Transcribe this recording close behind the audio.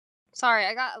Sorry,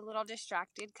 I got a little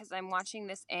distracted because I'm watching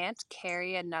this ant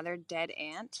carry another dead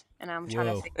ant, and I'm trying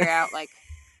to figure out, like,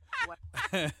 what.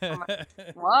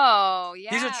 Whoa, yeah.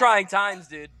 These are trying times,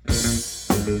 dude.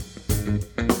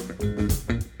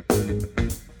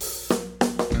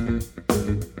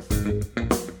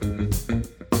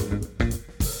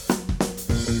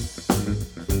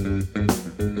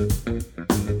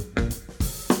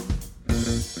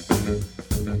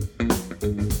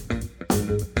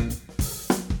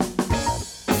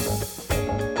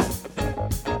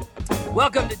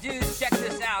 Welcome to Dudes Check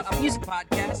This Out, a music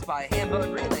podcast by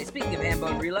Hambone Relay. Speaking of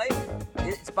Hambone Relay,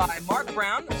 it's by Mark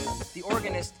Brown, the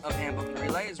organist of Hambone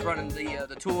Relay, is running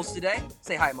the tools today.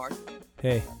 Say hi, Mark.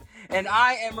 Hey. And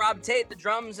I am Rob Tate, the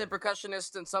drums and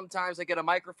percussionist, and sometimes I get a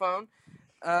microphone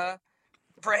for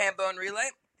Hambone Relay.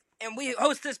 And we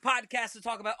host this podcast to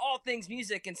talk about all things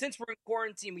music. And since we're in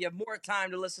quarantine, we have more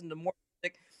time to listen to more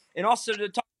music and also to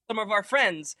talk to some of our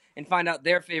friends and find out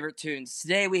their favorite tunes.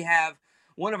 Today we have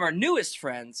one of our newest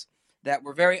friends that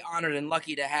we're very honored and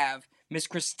lucky to have, Miss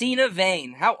Cristina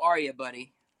Vane. How are you,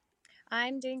 buddy?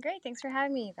 I'm doing great. Thanks for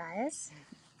having me, guys.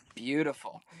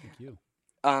 Beautiful. Thank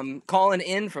you. Calling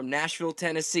in from Nashville,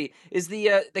 Tennessee. Is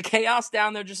the chaos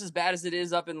down there just as bad as it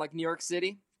is up in like New York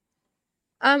City?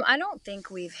 I don't think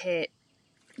we've hit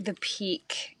the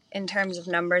peak in terms of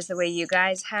numbers the way you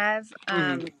guys have.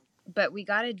 But we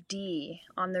got a D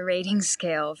on the rating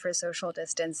scale for social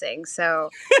distancing. So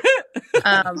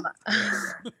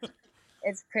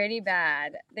it's pretty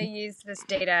bad. They used this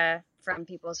data from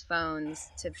people's phones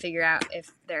to figure out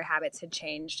if their habits had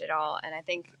changed at all. And I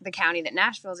think the county that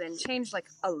Nashville's in changed like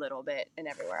a little bit, and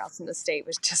everywhere else in the state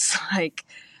was just like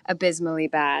abysmally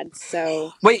bad.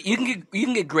 So wait, you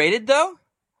can get graded though?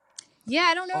 Yeah,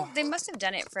 I don't know. They must have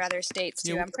done it for other states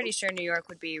too. I'm pretty sure New York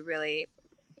would be really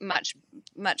much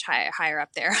higher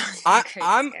up there.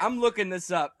 I'm looking this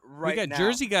up right now.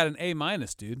 Jersey got an A-,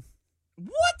 dude.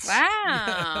 What?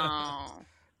 Wow.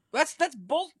 That's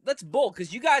bull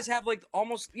because you guys have like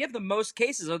you have the most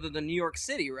cases other than New York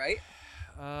City, right?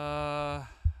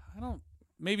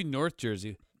 Maybe North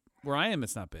Jersey. Where I am,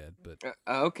 it's not bad, but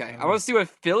okay. I want to see what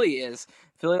Philly is.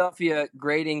 Philadelphia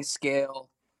grading scale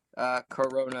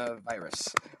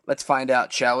coronavirus. Let's find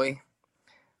out, shall we?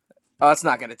 Oh, it's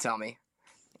not going to tell me.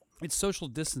 It's social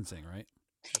distancing, right?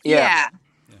 Yeah.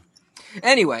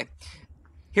 Anyway,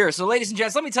 so ladies and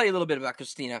gents, let me tell you a little bit about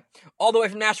Cristina. All the way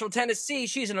from Nashville, Tennessee,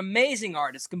 she's an amazing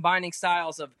artist, combining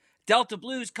styles of Delta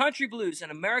blues, country blues,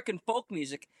 and American folk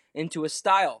music into a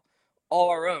style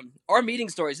all our own. Our meeting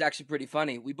story is actually pretty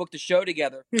funny. We booked a show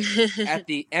together at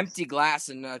the Empty Glass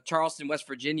in Charleston, West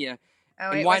Virginia.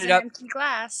 Oh, it was an empty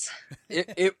glass.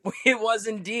 It was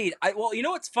indeed. Well, you know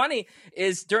what's funny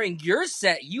is during your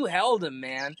set, you held him,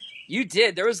 man. You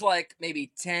did. There was like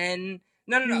maybe 10.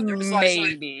 No. There was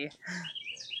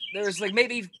there was like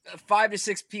maybe 5 to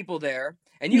 6 people there,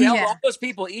 and you held all those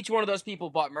people. Each one of those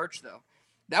people bought merch, though.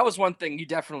 That was one thing you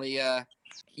definitely.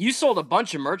 You sold a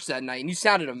bunch of merch that night, and you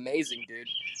sounded amazing, dude.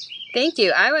 Thank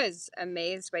you. I was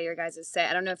amazed by your guys' set.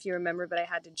 I don't know if you remember, but I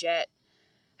had to jet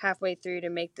halfway through to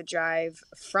make the drive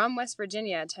from West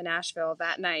Virginia to Nashville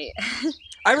that night.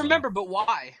 I remember, but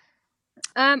why?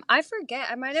 I forget.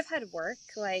 I might have had work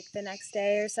like the next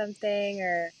day or something,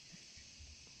 or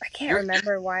I can't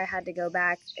remember why I had to go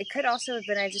back. It could also have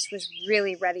been I just was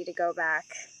really ready to go back,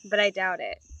 but I doubt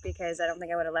it because I don't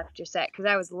think I would have left your set because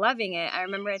I was loving it. I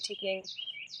remember taking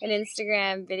an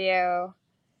Instagram video.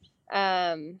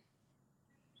 God,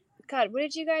 what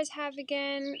did you guys have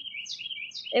again?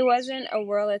 It wasn't a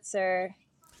Wurlitzer.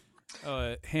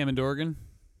 Hammond organ?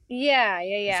 Yeah.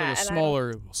 It's like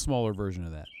a smaller version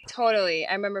of that. Totally.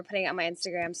 I remember putting it on my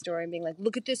Instagram story and being like,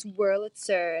 look at this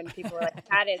Wurlitzer. And people were like,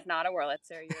 that is not a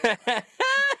Wurlitzer.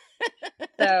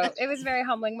 So it was a very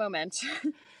humbling moment.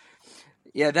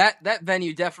 Yeah, that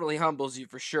venue definitely humbles you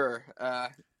for sure.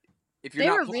 They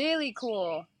were really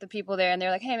cool, the people there. And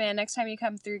they're like, hey, man, next time you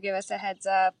come through, give us a heads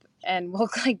up. And we'll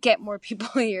like get more people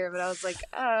here. But I was like,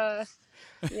 yeah.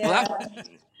 Well,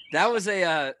 that was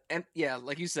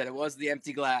like you said, it was the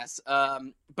Empty Glass.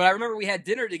 But I remember we had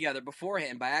dinner together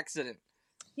beforehand by accident.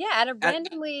 Yeah, at a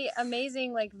randomly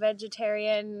amazing like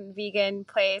vegetarian vegan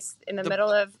place in the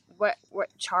middle of what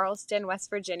Charleston, West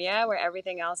Virginia, where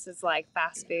everything else is like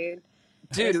fast food.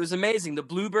 Dude, it was amazing. The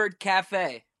Bluebird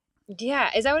Cafe. Yeah,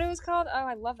 is that what it was called? Oh,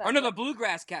 I love that. Oh no, the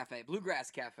Bluegrass Cafe.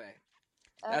 Bluegrass Cafe. Okay.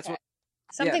 That's what.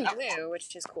 Something blue,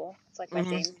 which is cool. It's like my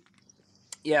theme.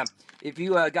 Yeah, if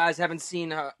you guys haven't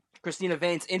seen Cristina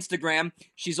Vane's Instagram,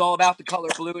 she's all about the color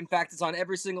blue. In fact, it's on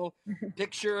every single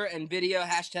picture and video.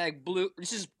 #blue.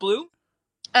 This is blue?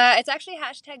 It's actually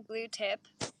 #blue tip.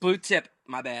 Blue tip.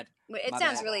 My bad. It My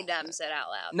sounds bad. really dumb said out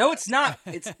loud. No, though. it's not.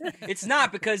 It's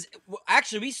not, because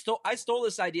actually I stole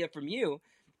this idea from you,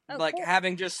 Oh, like cool.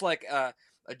 having just like a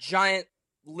giant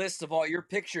list of all your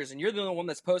pictures, and you're the only one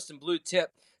that's posting blue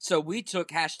tip. So we took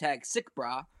hashtag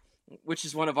 #sickbra, which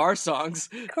is one of our songs.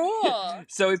 Cool.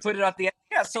 So we put it up the end.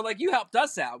 Yeah, so like you helped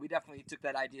us out. We definitely took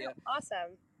that idea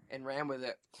Awesome. and ran with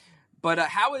it. But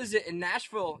how is it in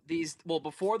Nashville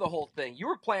before the whole thing? You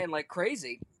were playing like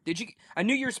crazy. Did you? I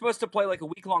knew you were supposed to play like a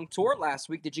week-long tour last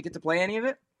week. Did you get to play any of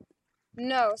it?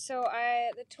 No, so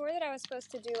the tour that I was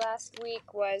supposed to do last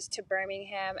week was to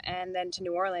Birmingham and then to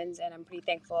New Orleans, and I'm pretty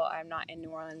thankful I'm not in New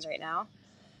Orleans right now.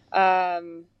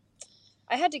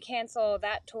 I had to cancel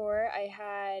that tour. I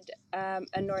had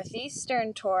a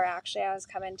Northeastern tour, actually. I was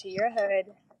coming to your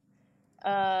hood,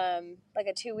 like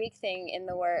a 2-week thing in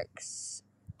the works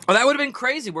Oh, that would have been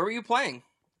crazy. Where were you playing?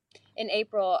 in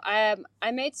April. I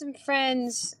made some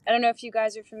friends. I don't know if you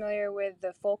guys are familiar with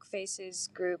the Folk Faces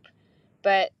group,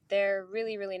 but they're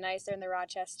really, really nice. They're in the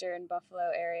Rochester and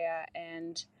Buffalo area,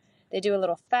 and they do a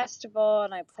little festival,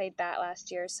 and I played that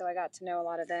last year, so I got to know a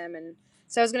lot of them. And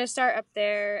so I was going to start up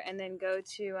there and then go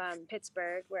to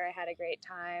Pittsburgh, where I had a great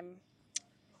time.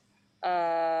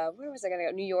 Where was I going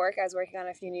to go? New York. I was working on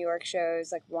a few New York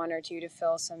shows, like 1 or 2 to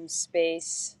fill some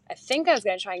space. I think I was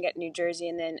going to try and get New Jersey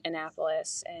and then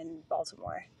Annapolis and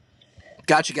Baltimore.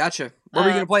 Gotcha. Where were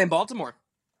you going to play in Baltimore?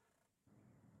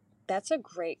 That's a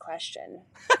great question.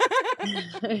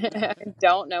 I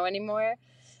don't know anymore.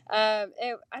 I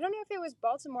don't know if it was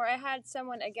Baltimore. I had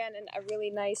someone, again, a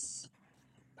really nice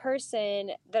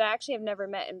person that I actually have never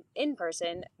met in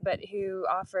person, but who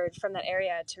offered from that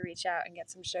area to reach out and get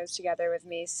some shows together with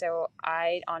me. So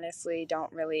I honestly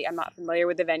I'm not familiar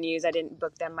with the venues. I didn't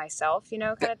book them myself, kind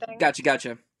of thing.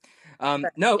 Gotcha.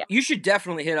 But, No, yeah. you should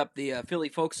definitely hit up the Philly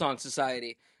Folk Song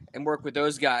Society and work with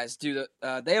those guys. They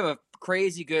have a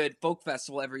crazy good folk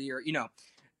festival every year,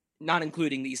 not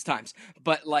including these times,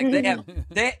 but like they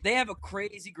have a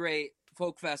crazy great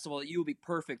folk festival that you will be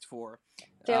perfect for.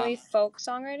 Philly folk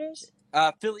songwriters?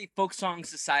 Philly Folk Song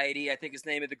Society, I think is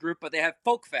the name of the group, but they have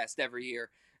Folk Fest every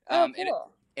year.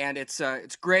 Cool. And it's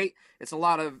great. It's a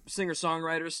lot of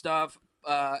singer-songwriter stuff,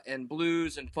 and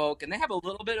blues and folk, and they have a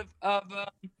little bit of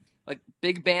like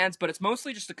big bands, but it's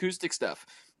mostly just acoustic stuff.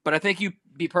 But I think you'd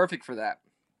be perfect for that.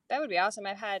 That would be awesome.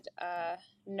 I've had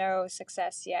no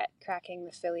success yet cracking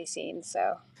the Philly scene,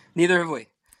 so. Neither have we.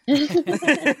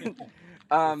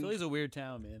 Philly's a weird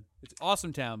town, man. It's an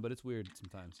awesome town, but it's weird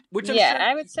sometimes.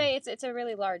 I would say it's a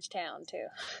really large town too.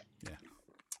 Yeah.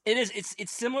 It is.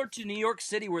 It's similar to New York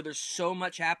City, where there's so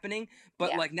much happening,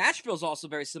 but like Nashville's also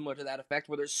very similar to that effect,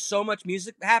 where there's so much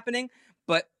music happening,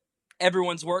 but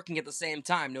everyone's working at the same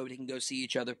time. Nobody can go see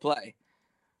each other play.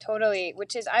 Totally,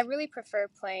 which is, I really prefer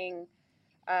playing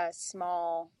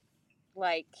small,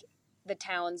 like the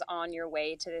towns on your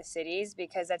way to the cities,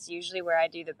 because that's usually where I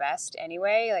do the best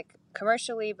anyway, like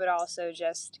commercially, but also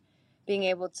just being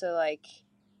able to, like,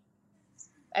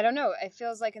 I don't know, it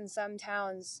feels like in some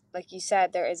towns, like you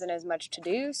said, there isn't as much to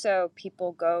do, so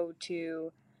people go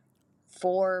to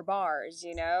 4 bars,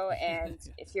 and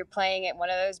if you're playing at one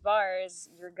of those bars,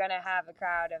 you're gonna have a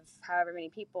crowd of however many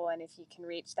people, and if you can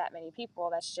reach that many people,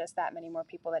 that's just that many more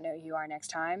people that know who you are next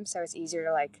time. So it's easier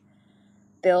to like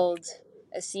build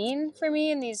a scene for me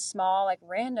in these small, like,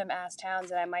 random ass towns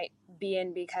that I might be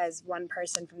in because one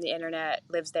person from the internet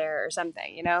lives there or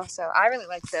something, so I really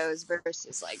like those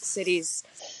versus like cities.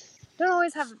 Don't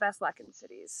always have the best luck in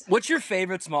cities. What's your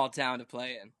favorite small town to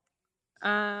play in?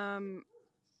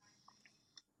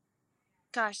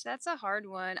 Gosh, that's a hard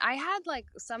one. I had like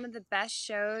some of the best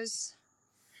shows.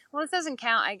 Well, this doesn't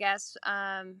count, I guess.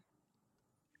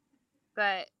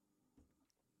 But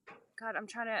God,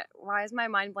 why is my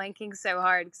mind blanking so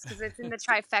hard? Because it's in the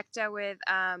trifecta with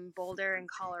Boulder and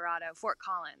Colorado, Fort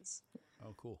Collins.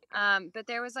 Oh, cool. But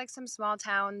there was like some small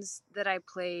towns that I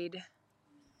played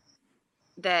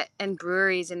and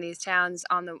breweries in these towns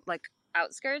on the like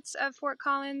outskirts of Fort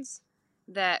Collins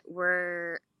that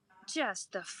were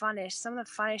just some of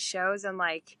the funnest shows, and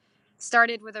like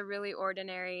started with a really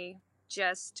ordinary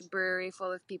just brewery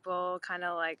full of people kind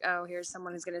of like, oh, here's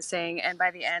someone who's gonna sing, and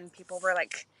by the end people were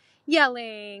like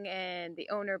yelling, and the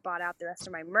owner bought out the rest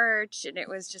of my merch, and it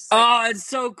was just like, oh, it's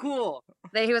so cool.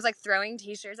 He was like throwing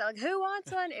t-shirts out, like, who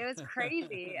wants one? It was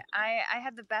crazy. I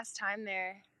had the best time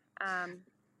there.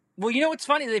 Well, what's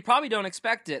funny, they probably don't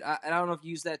expect it. I don't know if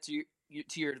you use that to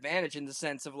your advantage, in the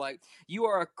sense of like, you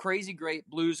are a crazy great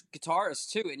blues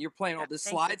guitarist too, and you're playing all this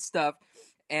slide stuff,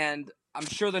 and I'm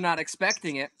sure they're not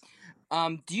expecting it.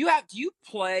 Do you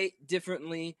play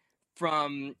differently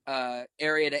from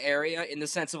area to area in the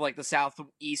sense of like the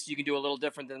Southeast you can do a little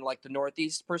different than like the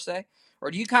Northeast per se?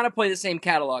 Or do you kind of play the same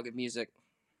catalog of music?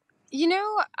 You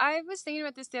know, I was thinking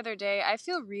about this the other day. I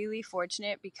feel really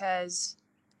fortunate because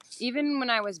even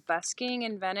when I was busking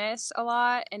in Venice a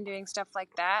lot and doing stuff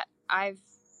like that, I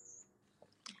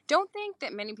don't think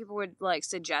that many people would like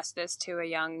suggest this to a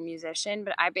young musician,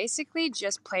 but I basically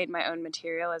just played my own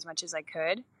material as much as I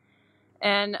could.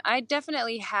 And I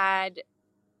definitely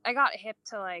I got hip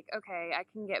to like, okay, I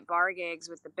can get bar gigs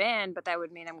with the band, but that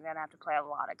would mean I'm going to have to play a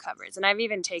lot of covers. And I've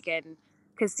even taken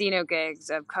casino gigs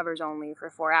of covers only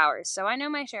for 4 hours. So I know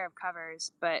my share of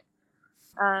covers, but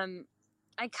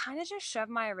I kind of just shove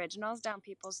my originals down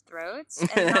people's throats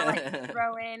and not like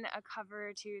throw in a cover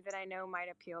or two that I know might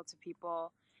appeal to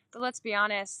people. But let's be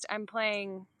honest, I'm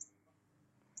playing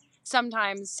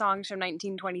sometimes songs from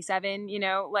 1927, you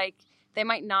know, like they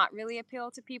might not really appeal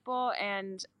to people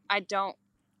and I don't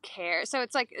care. So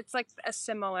it's like a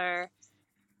similar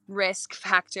risk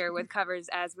factor with covers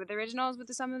as with originals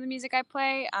with some of the music I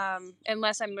play.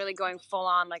 Unless I'm really going full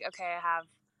on like, okay, I have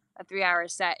a 3-hour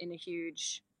set in a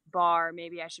huge bar,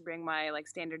 maybe I should bring my like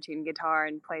standard tune guitar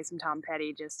and play some Tom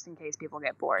Petty just in case people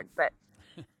get bored. But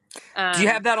do you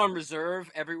have that on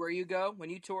reserve everywhere you go when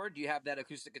you tour? Do you have that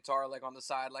acoustic guitar like on the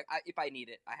side? Like, if I need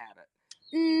it, I have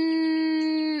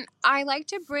it. I like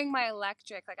to bring my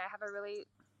electric. Like, I have a really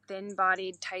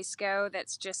thin-bodied Teisco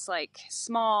that's just like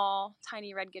small,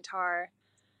 tiny red guitar,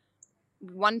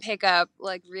 one pickup,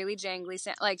 like really jangly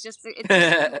sound, like just it's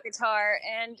a guitar.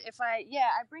 And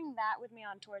I bring that with me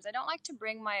on tours. I don't like to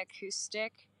bring my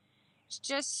acoustic.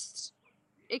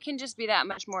 It can just be that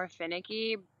much more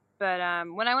finicky. But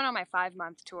when I went on my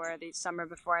 5-month tour the summer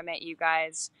before I met you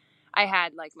guys, I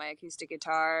had like my acoustic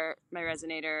guitar, my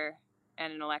resonator,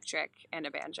 and an electric and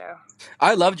a banjo.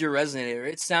 I loved your resonator.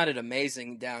 It sounded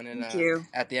amazing down in Thank you.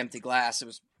 at the Empty Glass. It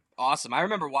was awesome. I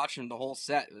remember watching the whole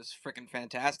set. It was freaking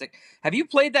fantastic. Have you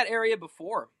played that area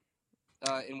before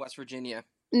in West Virginia?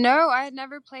 No, I had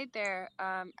never played there,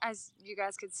 as you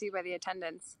guys could see by the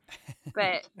attendance.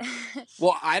 But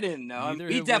well, I didn't know.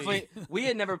 Neither we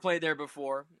had never played there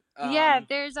before. Yeah,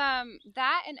 there's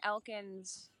that and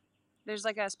Elkins. There's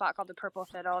like a spot called the Purple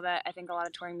Fiddle that I think a lot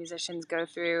of touring musicians go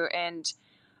through, and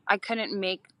I couldn't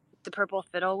make the Purple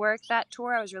Fiddle work that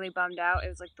tour. I was really bummed out. It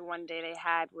was like the one day they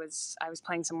had was I was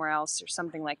playing somewhere else or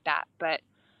something like that. But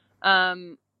I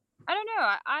don't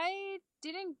know. I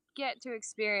didn't get to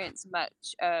experience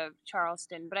much of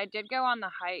Charleston, but I did go on the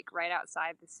hike right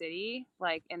outside the city,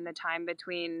 like in the time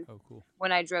between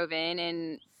when I drove in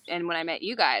and when I met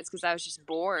you guys, because I was just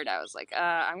bored. I was like,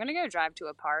 I'm going to go drive to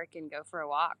a park and go for a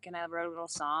walk. And I wrote a little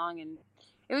song, and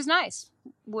it was nice.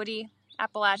 Woody,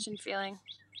 Appalachian feeling.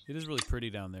 It is really pretty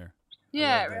down there.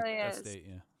 Yeah, it really is. That state,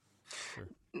 yeah. Sure.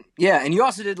 Yeah, and you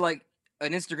also did like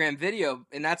an Instagram video,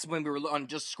 and that's when we were on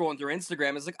just scrolling through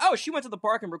Instagram. It's like, oh, she went to the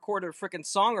park and recorded a freaking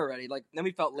song already. Like, then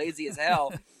we felt lazy as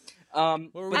hell.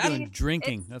 What were we doing?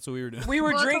 Drinking. That's what we were doing. We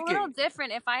were drinking. It's a little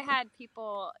different. If I had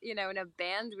people, in a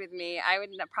band with me, I would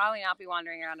probably not be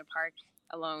wandering around a park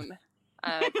alone.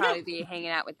 I'd probably be hanging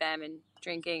out with them and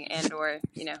drinking and or.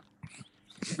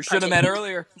 We should have met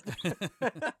earlier.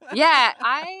 Yeah,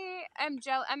 I am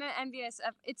jealous. I'm envious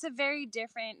of. It's a very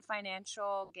different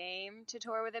financial game to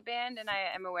tour with a band, and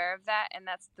I am aware of that. And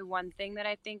that's the one thing that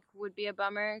I think would be a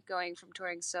bummer, going from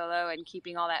touring solo and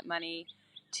keeping all that money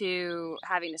to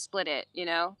having to split it.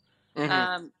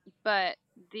 Mm-hmm. But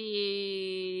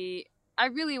I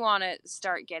really want to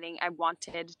start getting. I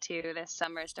wanted to this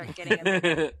summer start getting a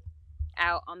bit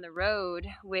out on the road,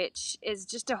 which is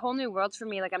just a whole new world for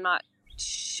me. Like, I'm not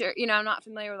sure, I'm not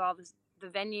familiar with all the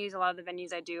venues. A lot of the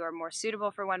venues I do are more suitable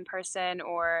for one person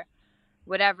or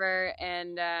whatever.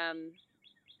 And,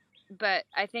 but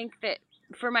I think that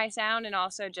for my sound and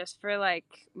also just for like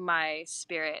my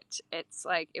spirit, it's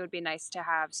like, it would be nice to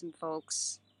have some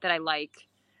folks that I like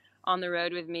on the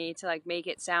road with me to like make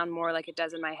it sound more like it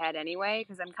does in my head anyway.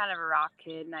 'Cause I'm kind of a rock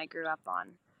kid and I grew up on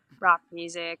rock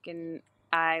music and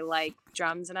I like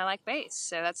drums and I like bass.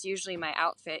 So that's usually my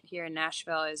outfit here in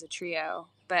Nashville is a trio.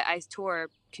 But I tour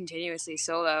continuously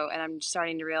solo, and I'm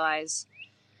starting to realize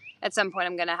at some point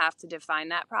I'm going to have to define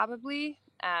that probably.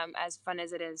 As fun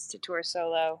as it is to tour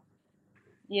solo,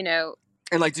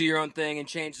 And like do your own thing and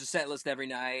change the set list every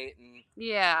night. And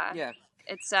yeah.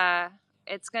 It's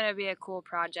going to be a cool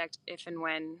project if and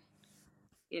when,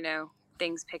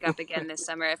 things pick up again this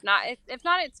summer. If not,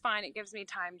 it's fine. It gives me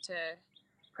time to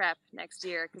prep next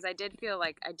year, because I did feel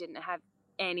like I didn't have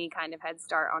any kind of head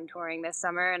start on touring this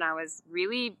summer, and I was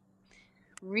really,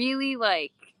 really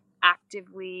like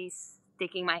actively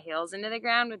sticking my heels into the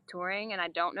ground with touring, and I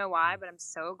don't know why, but I'm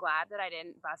so glad that I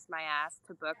didn't bust my ass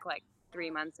to book like 3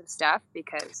 months of stuff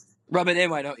because. Rub it in,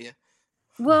 why don't you?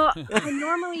 Well, I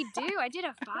normally do. I did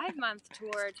a 5-month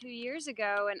tour 2 years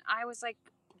ago, and I was like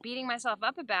beating myself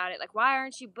up about it. Like, why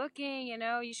aren't you booking? You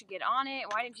know, you should get on it.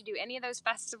 Why didn't you do any of those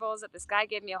festivals? That this guy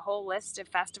gave me a whole list of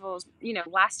festivals, you know,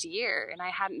 last year, and I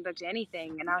hadn't booked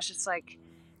anything. And I was just like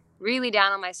really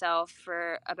down on myself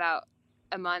for about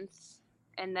a month.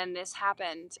 And then this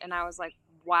happened, and I was like,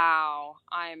 wow,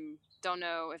 don't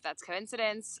know if that's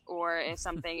coincidence or if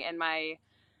something in my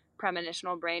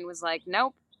premonitional brain was like,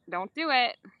 nope, don't do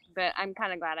it. But I'm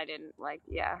kind of glad I didn't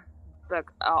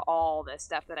book all the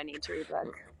stuff that I need to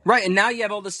rebook. Right, and now you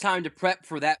have all this time to prep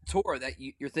for that tour that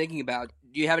you're thinking about.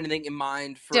 Do you have anything in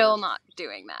mind for? Still not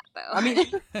doing that though. I mean,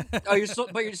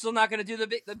 you're still not going to do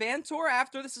the band tour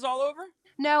after this is all over?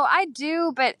 No, I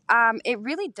do, but it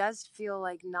really does feel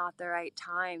like not the right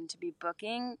time to be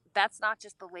booking. That's not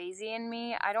just the lazy in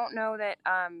me. I don't know that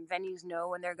venues know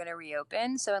when they're going to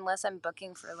reopen. So unless I'm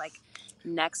booking for like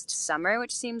next summer,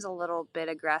 which seems a little bit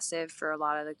aggressive for a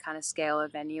lot of the kind of scale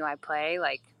of venue I play,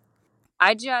 like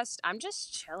I'm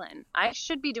just chilling. I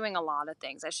should be doing a lot of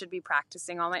things. I should be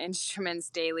practicing all my instruments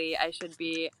daily. I should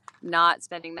be not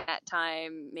spending that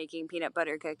time making peanut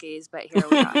butter cookies, but here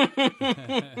we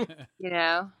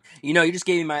are. You just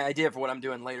gave me my idea for what I'm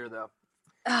doing later, though.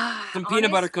 Some peanut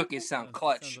butter cookies sound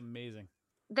clutch. Sounds amazing.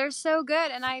 They're so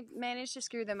good, and I managed to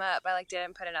screw them up. I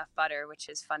didn't put enough butter, which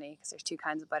is funny because there's 2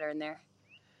 kinds of butter in there.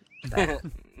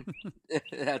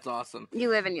 That's awesome. You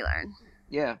live and you learn.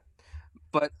 Yeah,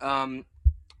 but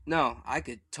no, I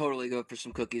could totally go for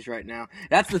some cookies right now.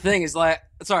 That's the thing is like,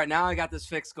 sorry, now I got this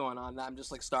fix going on. I'm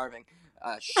just like starving.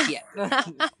 Shit.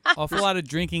 Awful lot of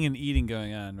drinking and eating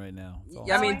going on right now.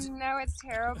 Yeah, I know it's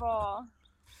terrible.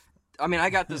 I mean, I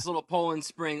got this little Poland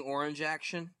Spring orange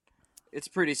action. It's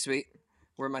pretty sweet.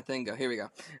 Where'd my thing go? Here we go.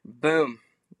 Boom.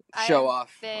 Show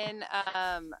off. The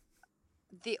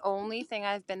only thing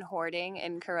I've been hoarding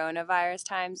in coronavirus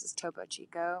times is Topo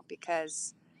Chico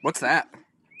because. What's that?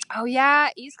 Oh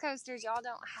yeah, East Coasters, y'all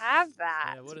don't have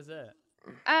that. Yeah, what is that?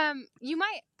 You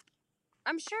might.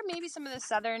 I'm sure maybe some of the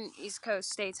southern East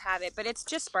Coast states have it, but it's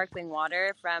just sparkling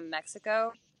water from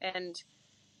Mexico, and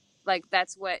like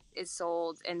that's what is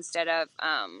sold instead of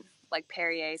like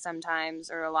Perrier sometimes,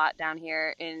 or a lot down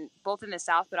here both in the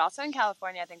South, but also in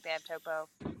California. I think they have Topo.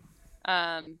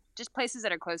 Just places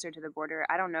that are closer to the border.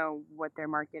 I don't know what their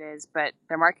market is, but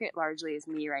their market largely is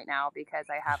me right now because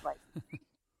I have like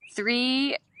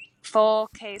 3 full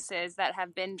cases that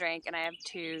have been drank, and I have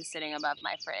 2 sitting above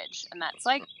my fridge, and that's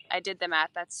like, I did the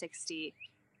math, that's 60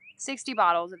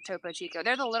 bottles of Topo Chico.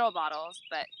 They're the little bottles,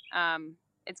 but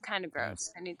it's kind of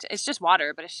gross. It's just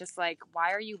water, but it's just like,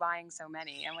 why are you buying so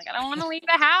many? I'm like, I don't want to leave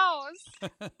the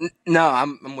house. No,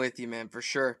 I'm with you, man, for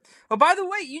sure. Oh, by the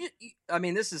way, I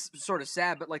mean, this is sort of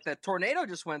sad, but like that tornado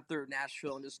just went through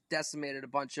Nashville and just decimated a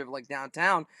bunch of like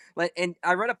downtown. Like, and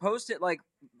I read a post it like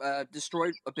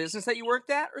destroyed a business that you worked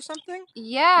at or something.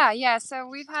 Yeah. So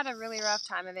we've had a really rough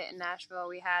time of it in Nashville.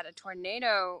 We had a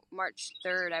tornado March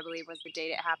 3rd, I believe, was the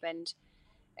date it happened.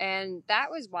 And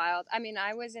that was wild. I mean,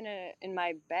 I was in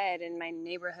my bed in my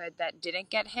neighborhood that didn't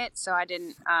get hit, so I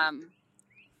didn't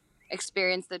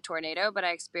experience the tornado, but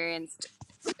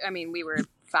we were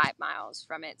 5 miles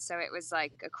from it, so it was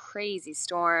like a crazy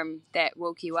storm that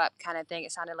woke you up kind of thing.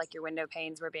 It sounded like your window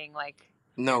panes were being like,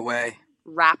 no way,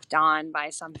 wrapped on by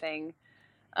something.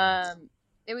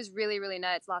 It was really, really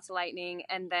nuts, lots of lightning,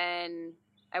 and then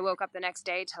I woke up the next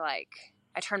day to like,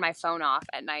 I turned my phone off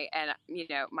at night, and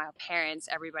my parents,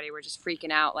 everybody were just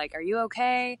freaking out. Like, are you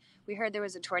okay? We heard there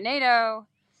was a tornado.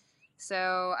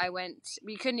 So I went.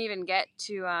 We couldn't even get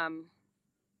to.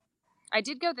 I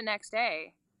did go the next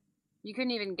day. You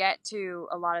couldn't even get to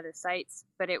a lot of the sites,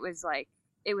 but it was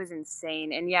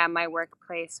insane. And yeah, my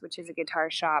workplace, which is a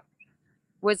guitar shop,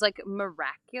 was like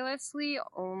miraculously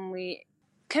only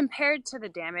compared to the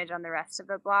damage on the rest of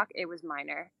the block. It was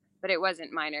minor. But it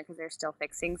wasn't minor because they're still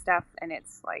fixing stuff, and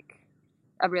it's like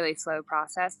a really slow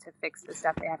process to fix the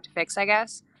stuff they have to fix, I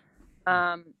guess.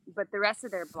 But the rest of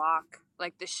their block,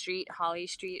 like the street, Holly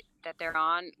Street that they're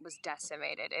on, was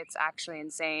decimated. It's actually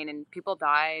insane, and people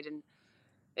died, and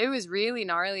it was really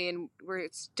gnarly, and we're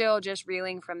still just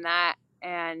reeling from that.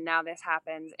 And now this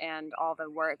happens, and all the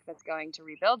work that's going to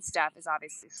rebuild stuff is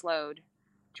obviously slowed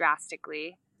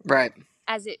drastically. Right.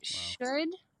 As it should,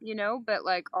 but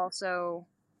like also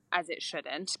as it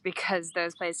shouldn't, because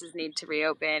those places need to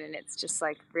reopen, and it's just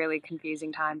like really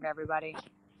confusing time for everybody.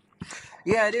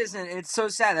 Yeah, it is, and it's so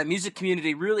sad that music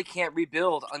community really can't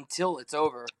rebuild until it's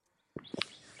over.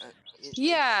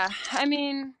 Yeah, I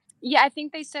mean, Yeah, I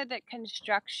think they said that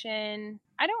construction,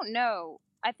 I don't know.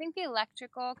 I think the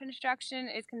electrical construction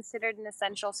is considered an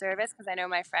essential service because I know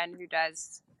my friend who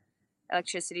does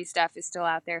electricity stuff is still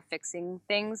out there fixing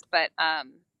things, but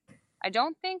I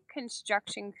don't think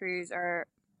construction crews are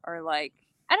like,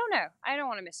 I don't know. I don't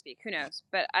want to misspeak. Who knows?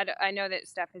 But I know that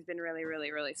stuff has been really,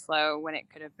 really, really slow when it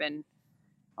could have been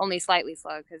only slightly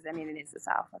slow because, I mean, it is the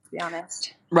South, let's be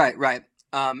honest. Right.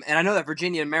 And I know that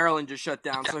Virginia and Maryland just shut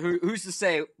down, so who's to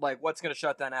say like what's going to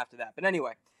shut down after that? But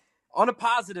anyway, on a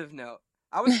positive note,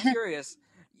 I was curious.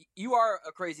 You are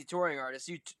a crazy touring artist.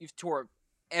 You've toured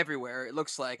everywhere. It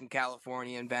looks like in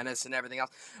California and Venice and everything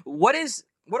else. What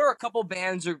are a couple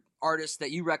bands or artists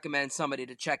that you recommend somebody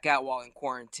to check out while in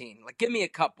quarantine? Like, give me a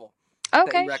couple that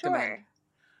you recommend.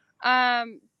 Sure.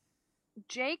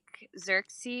 Jake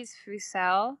Xerxes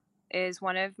Fusel is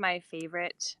one of my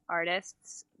favorite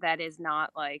artists that is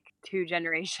not like 2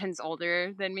 generations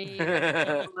older than me.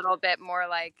 A little bit more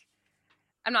like,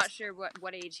 I'm not sure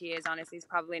what age he is, honestly. He's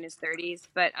probably in his 30s,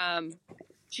 but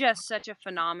just such a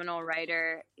phenomenal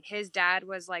writer. His dad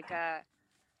was like a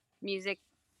music,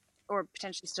 or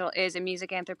potentially still is, a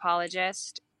music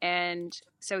anthropologist, and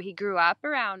so he grew up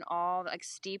around all like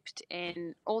steeped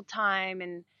in old time,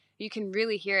 and you can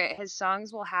really hear it. His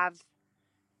songs will have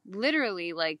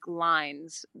literally like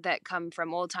lines that come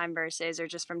from old time verses or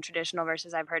just from traditional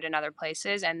verses I've heard in other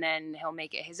places, and then he'll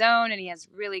make it his own, and he has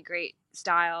really great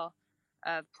style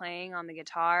of playing on the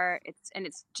guitar.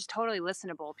 It's just totally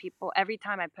listenable. People, every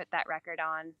time I put that record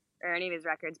on or any of his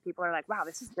records, people are like, wow,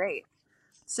 this is great.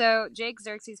 So Jake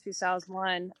Xerxes Fusel's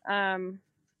one.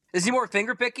 Is he more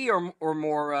fingerpicky or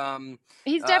more?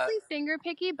 He's definitely finger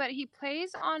picky, but he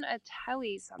plays on a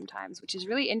telly sometimes, which is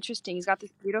really interesting. He's got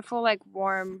this beautiful, like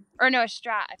warm, or no, a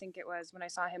Strat, I think it was when I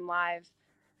saw him live.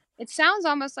 It sounds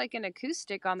almost like an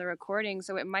acoustic on the recording,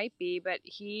 so it might be, but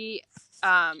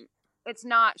it's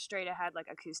not straight ahead like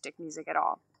acoustic music at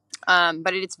all.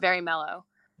 But it's very mellow.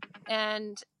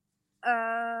 And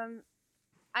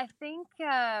I think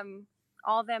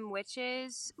All Them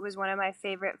Witches was one of my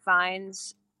favorite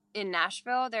finds in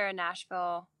Nashville. They're a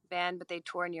Nashville band, but they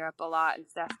tour in Europe a lot and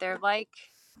stuff. They're like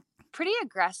pretty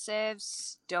aggressive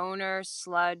stoner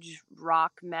sludge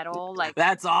rock metal. Like,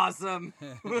 that's awesome.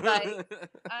 Like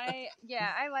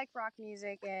I like rock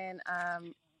music, and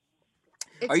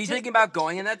are you thinking about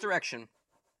going in that direction?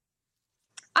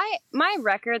 My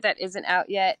record that isn't out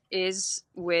yet is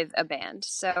with a band.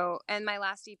 So, and my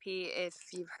last EP, if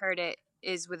you've heard it,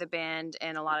 is with a band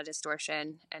and a lot of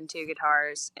distortion and 2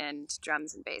 guitars and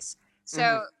drums and bass.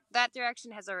 So that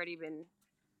direction has already been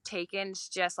taken. It's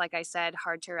just like I said,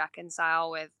 hard to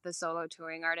reconcile with the solo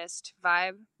touring artist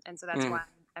vibe. And so that's why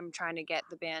I'm trying to get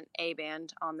a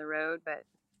band on the road, but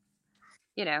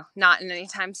you know, not in any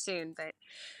time soon. But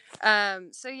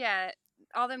so yeah,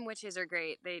 All Them Witches are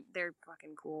great. They're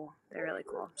fucking cool. They're really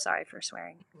cool. Sorry for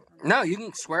swearing. No, you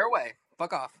can swear away.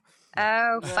 Fuck off.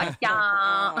 Oh, fuck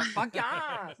y'all. Fuck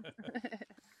y'all.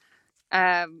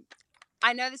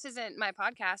 I know this isn't my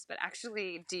podcast, but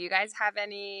actually, do you guys have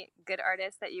any good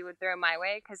artists that you would throw my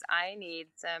way? Because I need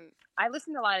some. I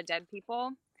listen to a lot of Dead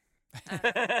People. Like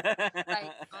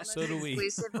almost So do we.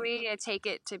 exclusively. I take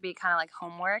it to be kind of like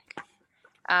homework.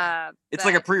 It's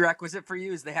like a prerequisite for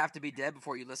you is they have to be dead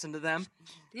before you listen to them.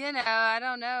 You know, I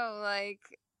don't know. Like,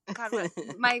 God,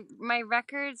 my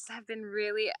records have been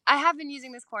really. I have been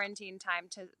using this quarantine time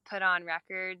to put on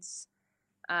records,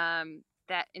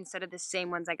 that instead of the same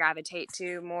ones I gravitate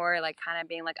to, more like kind of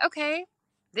being like, okay,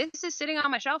 this is sitting on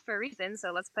my shelf for a reason,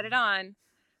 so let's put it on.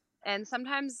 And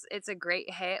sometimes it's a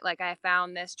great hit. Like I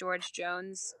found this George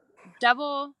Jones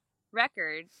double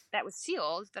record that was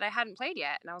sealed that I hadn't played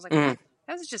yet, and I was like,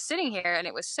 that was just sitting here, and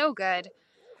it was so good.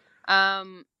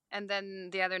 And then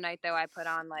the other night, though, I put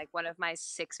on like one of my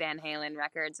 6 Van Halen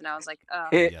records, and I was like, oh,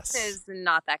 this is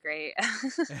not that great.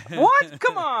 What?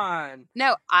 Come on.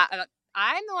 No,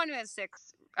 I'm the one who has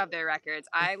 6 of their records.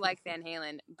 I like Van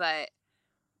Halen, but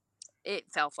it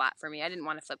fell flat for me. I didn't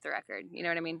want to flip the record. You know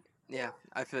what I mean? Yeah,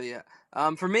 I feel you.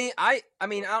 For me, I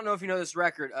mean, I don't know if you know this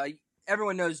record.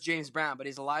 Everyone knows James Brown, but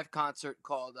he's a live concert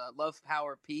called Love,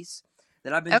 Power, Peace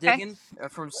that I've been digging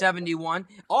from 71.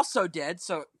 Also dead,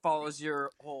 so it follows your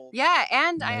whole... Yeah,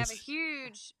 and nice. I have a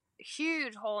huge,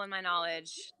 huge hole in my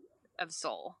knowledge of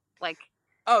soul. Like,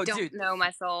 don't know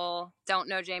my soul, don't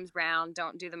know James Brown,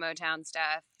 don't do the Motown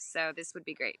stuff, so this would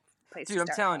be great place to start.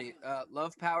 I'm telling you,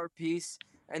 Love, Power, Peace,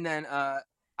 and then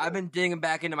I've been digging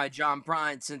back into my John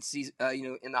Prine since he's,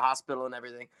 in the hospital and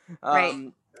everything. Right.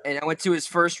 And I went to his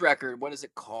first record. What is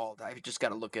it called? I just got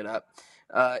to look it up.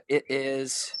 It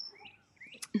is...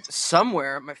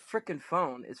 somewhere, my freaking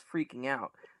phone is freaking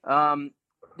out.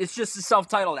 It's just a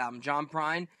self-titled album, John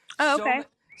Prine. Oh, okay.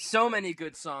 So many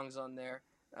good songs on there.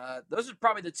 Those are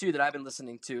probably the two that I've been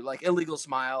listening to, like Illegal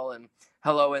Smile and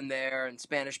Hello in There and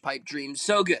Spanish Pipe Dream.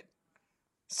 So good.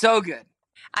 So good.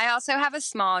 I also have a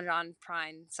small John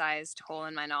Prine-sized hole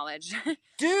in my knowledge.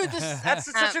 Dude,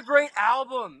 that's such a great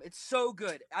album. It's so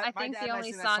good. I think the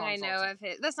only song I know of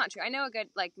his... That's not true. I know a good,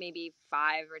 like, maybe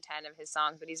 5 or 10 of his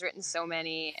songs, but he's written so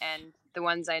many, and the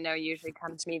ones I know usually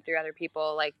come to me through other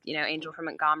people, like, you know, Angel from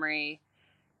Montgomery,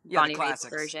 Bonnie Raitt's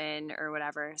version, or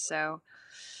whatever. So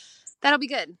that'll be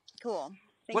good. Cool.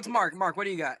 What's Mark? Mark, what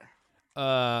do you got?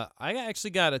 I actually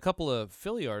got a couple of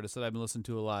Philly artists that I've been listening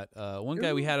to a lot. One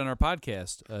guy we had on our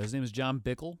podcast, his name is John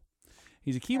Bickle.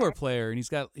 He's a keyboard player, and he's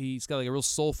got like a real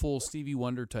soulful Stevie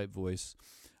Wonder type voice.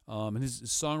 And his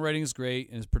songwriting is great,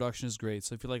 and his production is great.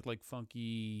 So if you like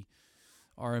funky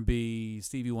R&B,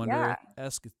 Stevie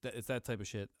Wonder-esque, it's that type of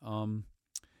shit.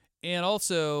 And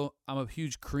also, I'm a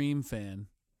huge Cream fan.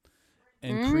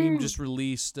 And Cream just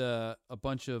released a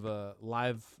bunch of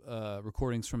live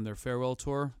recordings from their farewell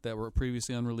tour that were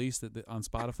previously unreleased on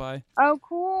Spotify. Oh,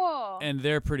 cool. And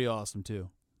they're pretty awesome, too.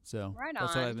 So right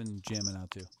that's what I've been jamming out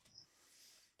to.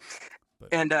 But.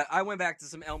 And I went back to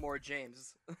some Elmore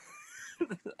James.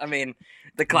 I mean,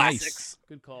 the classics. Nice.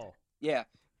 Good call. Yeah.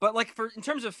 But like in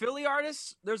terms of Philly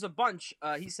artists, there's a bunch.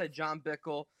 He said John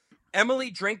Bickle.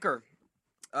 Emily Drinker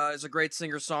is a great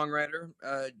singer-songwriter.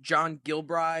 John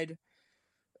Gilbride.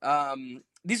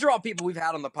 These are all people we've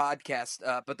had on the podcast,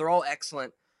 but they're all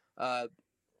excellent.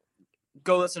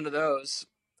 Go listen to those.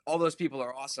 All those people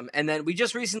are awesome. And then we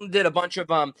just recently did a bunch of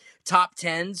top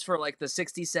 10s for like the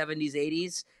 60s, 70s,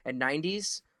 80s, and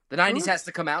 90s. The 90s has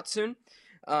to come out soon.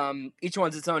 Each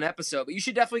one's its own episode, but you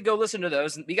should definitely go listen to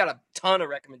those. We got a ton of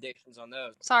recommendations on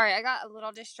those. Sorry, I got a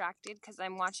little distracted because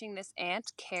I'm watching this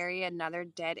ant carry another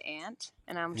dead ant,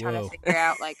 and I'm trying to figure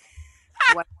out like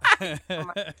what.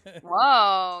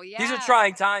 Whoa, yeah. These are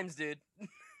trying times, dude.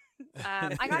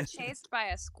 I got chased by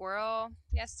a squirrel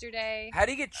yesterday. How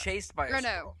do you get chased by a squirrel?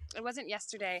 No, it wasn't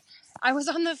yesterday. I was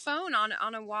on the phone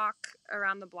on a walk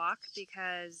around the block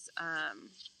because,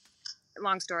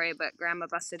 long story, but Grandma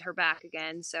busted her back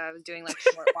again. So I was doing like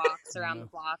short walks around the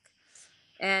block,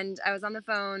 and I was on the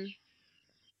phone,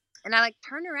 and I like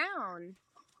turn around,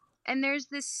 and there's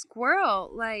this squirrel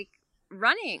like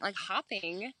running, like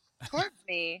hopping towards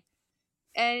me.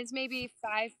 And it's maybe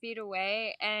 5 feet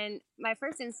away, and my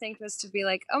first instinct was to be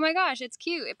like, oh my gosh, it's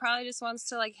cute. It probably just wants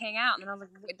to like hang out. And then I was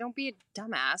like, don't be a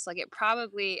dumbass. Like, it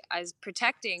probably is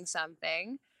protecting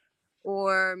something,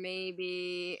 or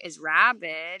maybe is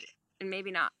rabid, and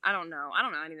maybe not. I don't know. I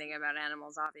don't know anything about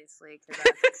animals, obviously,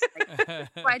 because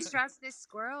do I trust this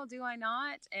squirrel? Do I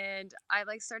not? And I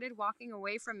like started walking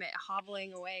away from it,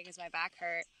 hobbling away because my back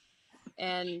hurt,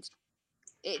 and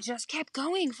it just kept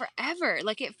going forever.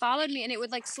 Like, it followed me, and it would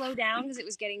like slow down because it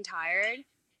was getting tired,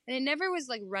 and it never was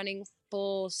like running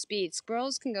full speed.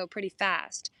 Squirrels can go pretty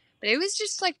fast, but it was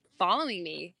just like following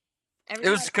me. It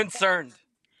was concerned.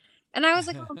 And I was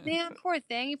like, oh man, poor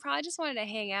thing. He probably just wanted to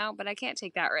hang out, but I can't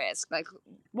take that risk. Like,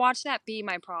 watch that be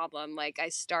my problem. Like, I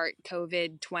start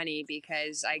COVID-20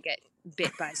 because I get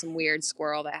bit by some weird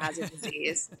squirrel that has a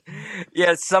disease.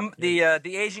 Yeah,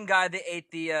 the Asian guy that ate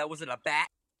was it a bat?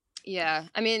 Yeah,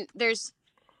 I mean, there's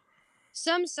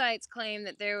some sites claim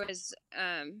that there was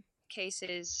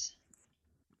cases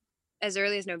as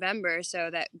early as November, so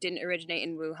that didn't originate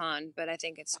in Wuhan. But I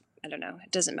think I don't know.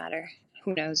 It doesn't matter.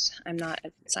 Who knows? I'm not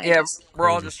a scientist. Yeah, we're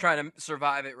all just trying to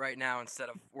survive it right now instead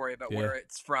of worry about where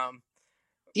it's from.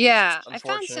 Yeah, I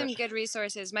found some good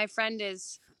resources. My friend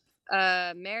is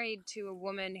married to a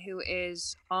woman who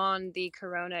is on the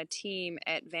corona team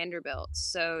at Vanderbilt.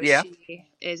 So she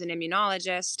is an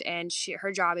immunologist, and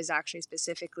her job is actually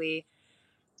specifically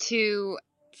to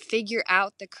figure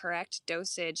out the correct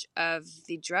dosage of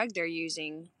the drug they're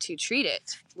using to treat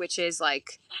it, which is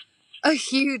like a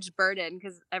huge burden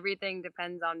because everything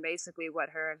depends on basically what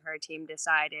her and her team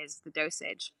decide is the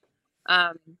dosage.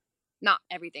 Not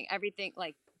everything. Everything,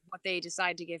 like, what they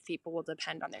decide to give people will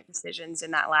depend on their decisions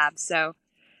in that lab. So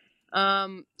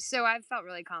I've felt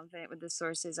really confident with the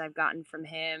sources I've gotten from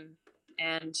him,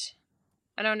 and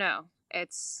I don't know.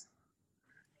 It's,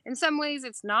 in some ways,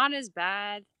 it's not as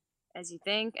bad as you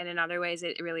think, and in other ways,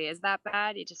 it really is that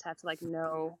bad. You just have to like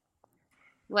know,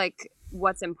 like,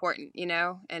 what's important, you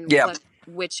know, and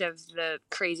which of the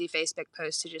crazy Facebook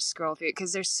posts to just scroll through,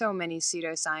 because there's so many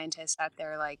pseudoscientists out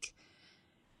there like,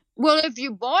 well, if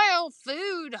you boil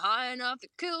food high enough, it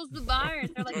kills the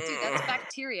virus. They're like, dude, that's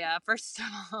bacteria, first of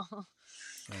all.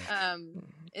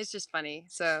 It's just funny.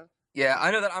 So yeah,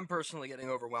 I know that I'm personally getting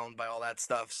overwhelmed by all that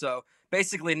stuff. So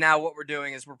basically now what we're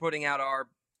doing is we're putting out our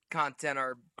content,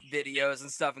 our videos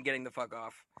and stuff and getting the fuck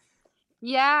off.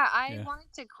 Yeah, I Yeah.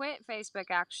 wanted to quit Facebook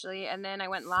actually, and then I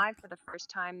went live for the first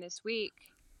time this week,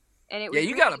 and it Yeah, was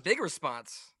you really, got a big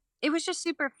response. it was just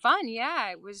super fun.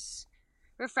 Yeah, it was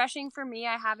refreshing for me.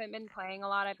 I haven't been playing a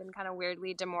lot. I've been kind of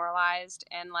weirdly demoralized,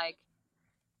 and like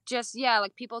just yeah,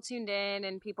 like people tuned in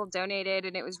and people donated,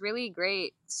 and it was really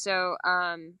great. So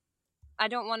I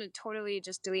don't want to totally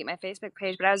just delete my Facebook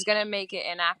page, but I was gonna make it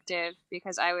inactive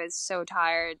because I was so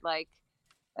tired, like,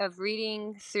 of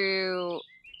reading through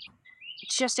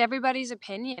just everybody's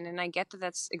opinion. And I get that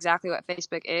that's exactly what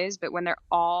Facebook is, but when they're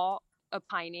all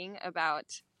opining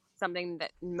about something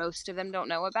that most of them don't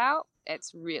know about,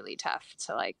 it's really tough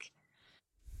to like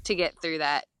to get through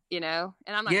that, you know?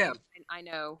 And I'm not Yeah. saying I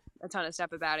know a ton of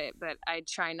stuff about it, but I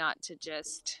try not to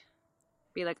just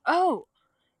be like, oh,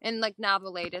 and like now the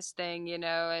latest thing, you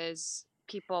know, is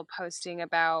people posting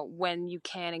about when you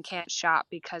can and can't shop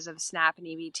because of SNAP and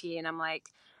EBT. And I'm like,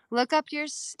 look up your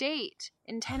state.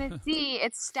 In Tennessee,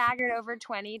 it's staggered over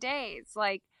 20 days.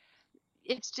 Like,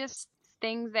 it's just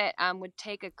things that would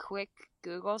take a quick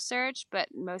Google search, but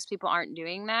most people aren't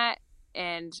doing that.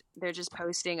 And they're just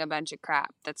posting a bunch of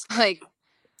crap that's like,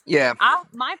 Yeah.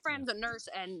 my friend's a nurse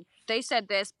and they said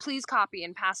this, please copy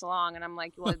and pass along. And I'm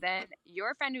like, well, then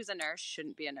your friend who's a nurse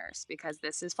shouldn't be a nurse because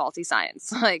this is faulty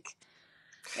science. Like,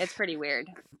 it's pretty weird.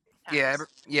 Yeah, times.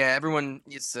 everyone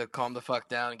needs to calm the fuck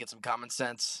down and get some common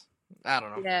sense. I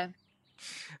don't know. Yeah.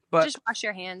 But Just wash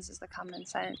your hands is the common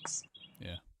sense.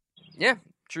 Yeah. yeah,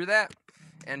 true that.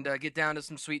 And get down to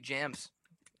some sweet jams,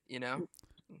 you know?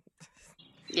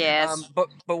 Yes. But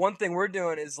one thing we're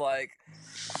doing is like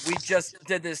we just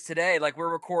did this today. Like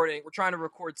we're trying to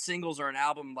record singles or an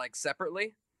album like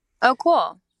separately. Oh,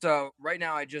 cool. So right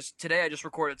now I just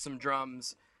recorded some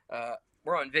drums.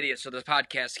 We're on video, so the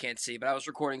podcast can't see, but I was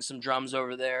recording some drums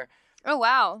over there. Oh,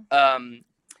 wow.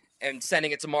 And sending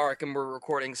it to Mark, and we're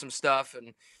recording some stuff,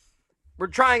 and we're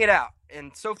trying it out.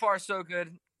 And so far, so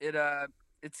good.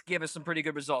 It's given us some pretty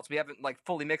good results. We haven't like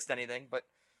fully mixed anything, but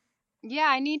Yeah,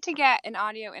 I need to get an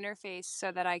audio interface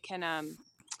so that I can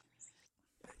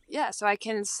so I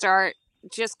can start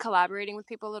just collaborating with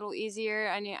people a little easier.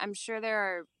 I mean, I'm sure there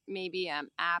are maybe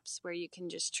apps where you can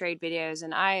just trade videos,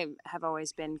 and I have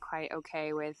always been quite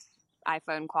okay with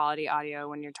iPhone quality audio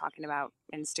when you're talking about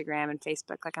Instagram and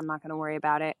Facebook. Like, I'm not going to worry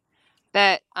about it.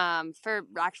 But for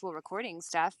actual recording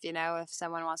stuff, you know, if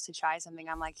someone wants to try something,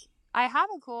 I'm like, I have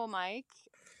a cool mic,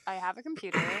 I have a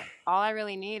computer. All I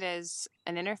really need is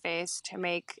an interface to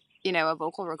make, you know, a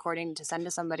vocal recording to send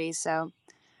to somebody. So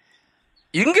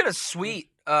you can get a sweet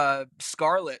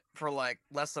Scarlett for like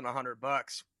less than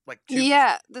 $100, like two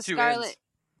the two Scarlett. ends.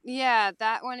 Yeah,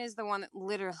 that one is the one that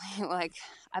literally, like,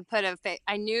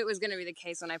 I knew it was going to be the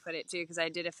case when I put it too, because I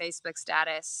did a Facebook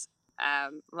status.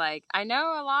 Like, I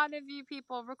know a lot of you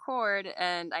people record,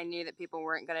 and I knew that people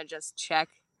weren't going to just check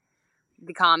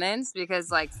the comments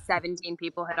because like 17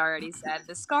 people had already said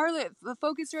the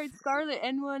Focusrite Scarlett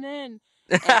N1N.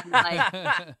 And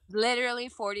like literally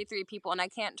 43 people, and I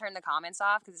can't turn the comments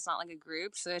off because it's not like a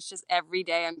group, so it's just every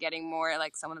day I'm getting more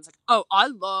like someone that's like, oh, I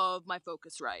love my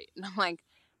Focusrite, and I'm like,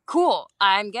 cool,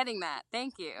 I'm getting that,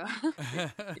 thank you.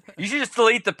 You should just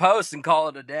delete the post and call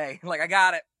it a day. Like, I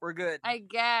got it, we're good. I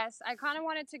guess I kind of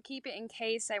wanted to keep it in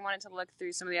case I wanted to look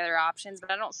through some of the other options, but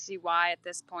I don't see why at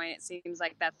this point. It seems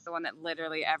like that's the one that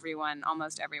literally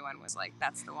almost everyone was like,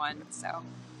 that's the one. So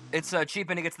It's cheap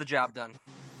and it gets the job done.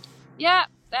 yeah,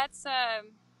 that sounds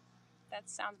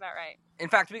about right. In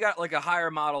fact, we got like a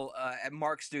higher model at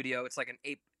Mark's studio. It's like an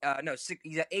 8,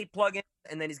 he's got 8 plugins,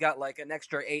 and then he's got like an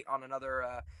extra 8 on another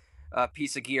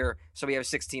piece of gear. So we have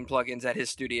 16 plugins at his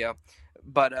studio.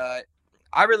 But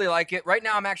I really like it. Right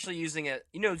now, I'm actually using it.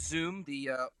 You know, Zoom, the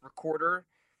recorder.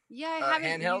 Yeah, I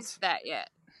haven't handhelds? used that yet.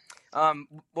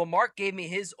 Well, Mark gave me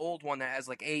his old one that has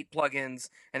like 8 plugins,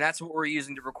 and that's what we're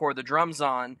using to record the drums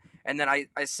on. And then I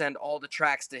send all the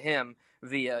tracks to him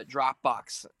via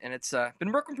Dropbox, and it's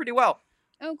been working pretty well.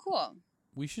 Oh, cool.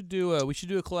 We should do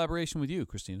a collaboration with you,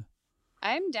 Cristina.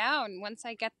 I'm down once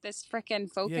I get this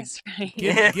frickin' focus right.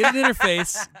 Get an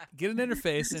interface,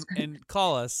 and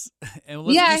call us, and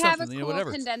let's Yeah, do I have something. a cool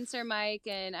whatever. condenser mic,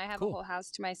 and I have Cool. a whole house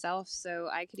to myself, so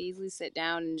I could easily sit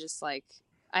down and just like.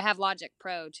 I have Logic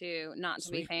Pro too, not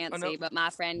to be Sweet. fancy, Oh, no. but my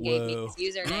friend gave me Whoa.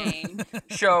 his username.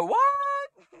 Show what?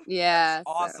 Yeah,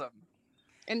 Awesome. So,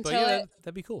 But until yeah,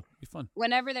 that'd be cool. Be fun.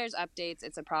 whenever there's updates,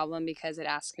 it's a problem because it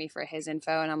asks me for his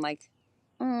info, and I'm like,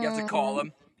 You have to call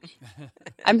him.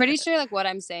 I'm pretty sure like what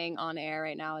I'm saying on air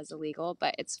right now is illegal,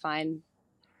 but it's fine.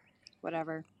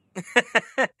 Whatever.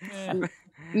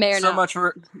 May or So not. much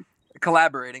for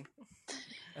collaborating.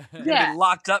 You're gonna Yeah. be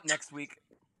locked up next week.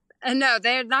 No,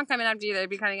 they're not coming after you. They'd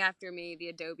be coming after me, the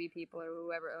Adobe people, or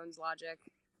whoever owns Logic.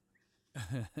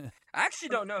 I actually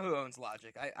don't know who owns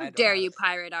Logic. I don't Dare have you it.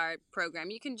 pirate our program?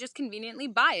 You can just conveniently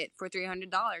buy it for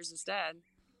 $300 instead.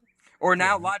 Or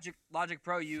now Yeah. Logic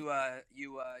Pro, you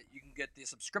can get the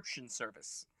subscription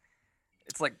service.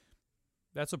 It's like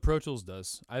That's what Pro Tools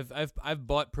does. I've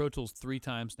bought Pro Tools 3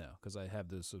 times now because I have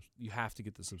this. You have to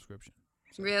get the subscription.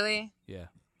 So, Really? yeah,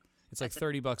 it's like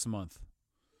 $30 a month.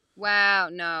 Wow.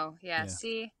 No. Yeah.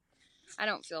 See, I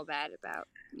don't feel bad about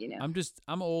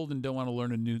I'm old and don't want to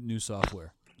learn a new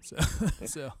software.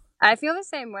 So I feel the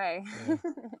same way. Yeah.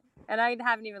 And I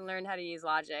haven't even learned how to use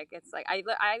Logic. It's like I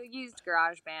used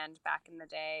GarageBand back in the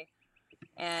day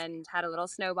and had a little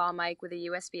snowball mic with a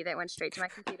USB that went straight to my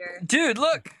computer. dude,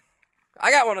 look,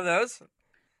 I got one of those.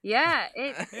 Yeah,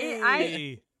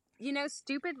 hey.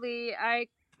 stupidly, I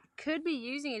could be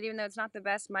using it even though it's not the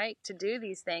best mic to do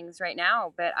these things right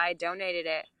now, but I donated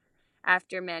it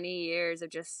after many years of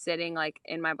just sitting like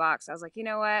in my box. I was like, you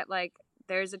know what? Like,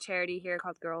 there's a charity here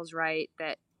called Girls Right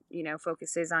that,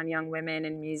 focuses on young women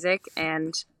in music,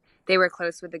 and they were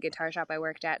close with the guitar shop I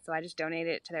worked at, so I just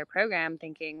donated it to their program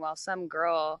thinking, well, some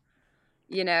girl,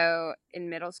 in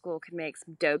middle school could make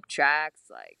some dope tracks,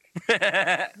 like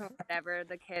whatever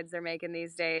the kids are making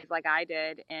these days, like I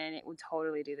did, and it would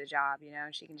totally do the job,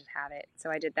 she can just have it. So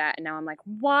I did that, and now I'm like,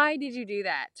 why did you do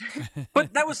that?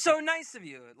 But that was so nice of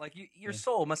you. Like your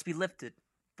soul must be lifted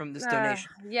from this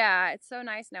donation. Yeah, it's so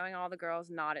nice knowing all the girls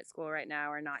not at school right now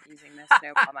are not using this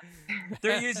snowball mic.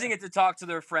 They're using it to talk to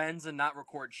their friends and not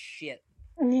record shit.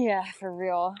 Yeah, for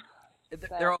real.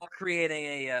 They're all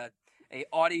creating a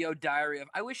audio diary of,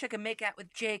 I wish I could make out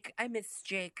with Jake. I miss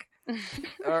Jake.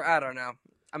 Or I don't know.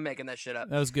 I'm making that shit up.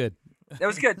 That was good. That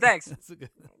was good. Thanks. That's a good.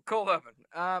 Cold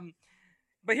open.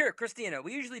 But here, Cristina,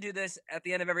 we usually do this at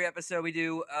the end of every episode. We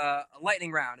do a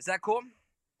lightning round. Is that cool?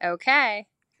 Okay.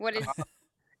 What does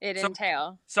it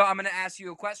entail? So I'm going to ask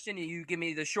you a question. You give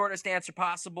me the shortest answer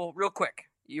possible real quick.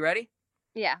 You ready?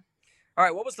 Yeah. All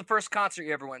right. What was the first concert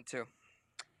you ever went to?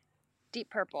 Deep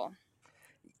Purple.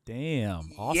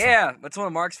 Damn. Awesome. Yeah. That's one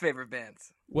of Mark's favorite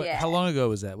bands. What? Yeah. How long ago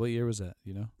was that? What year was that?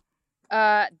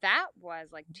 That was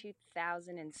like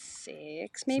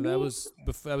 2006, maybe. So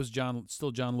that was John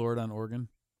Lord on organ.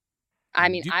 I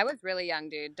mean, I was really young,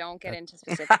 dude. Don't get into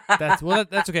specifics. That's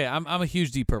okay. I'm a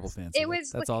huge Deep Purple fan. So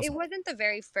that's awesome. It wasn't the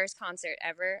very first concert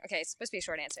ever. Okay, it's supposed to be a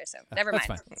short answer, so never That's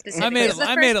mind. fine. I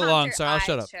made it long, so I'll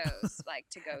shut up. I chose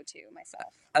to go to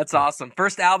myself. That's awesome.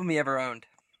 First album you ever owned?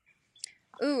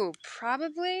 Ooh,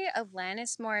 probably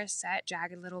Alanis Morissette,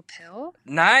 Jagged Little Pill.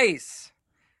 Nice.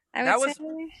 I would say.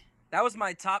 That was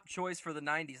my top choice for the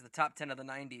 90s, the top 10 of the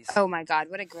 90s. Oh my God,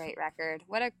 what a great record.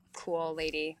 What a cool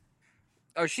lady.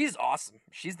 Oh, she's awesome.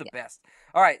 She's the best.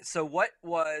 All right, so what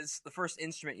was the first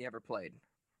instrument you ever played?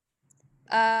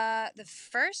 The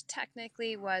first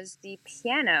technically was the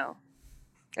piano.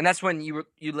 And that's when you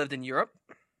lived in Europe?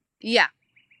 Yeah.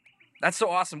 That's so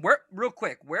awesome. Real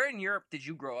quick, where in Europe did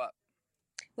you grow up?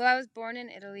 Well, I was born in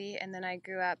Italy, and then I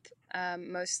grew up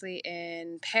mostly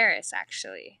in Paris,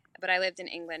 actually. But I lived in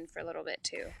England for a little bit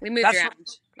too. We moved around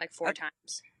like 4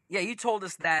 times. Yeah, you told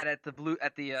us that at the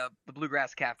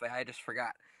Bluegrass Cafe. I just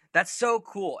forgot. That's so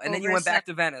cool. And then you went back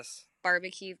to Venice.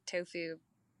 Barbecue tofu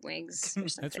wings or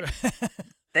something. That's right.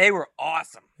 They were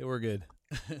awesome. They were good.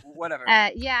 Whatever.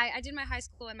 Yeah, I did my high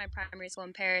school and my primary school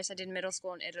in Paris. I did middle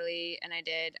school in Italy, and I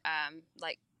did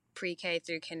like pre-K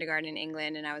through kindergarten in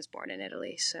England, and I was born in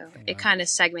Italy. So it kind of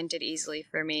segmented easily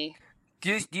for me.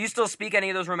 Do you still speak any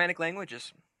of those romantic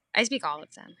languages? I speak all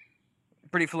of them.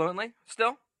 Pretty fluently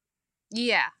still?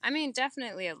 Yeah, I mean,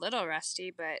 definitely a little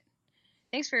rusty, but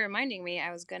thanks for reminding me.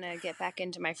 I was going to get back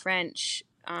into my French.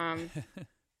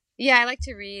 Yeah, I like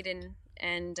to read,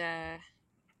 and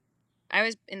I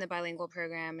was in the bilingual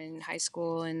program in high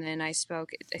school, and then I speak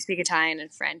Italian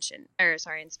and French, and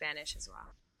Spanish as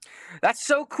well. That's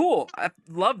so cool. I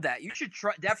love that. You should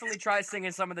definitely try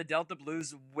singing some of the Delta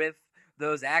blues with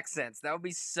those accents. That would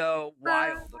be so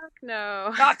wild.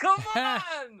 No. Oh, come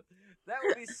on! That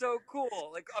would be so cool.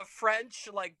 Like a French,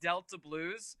 like Delta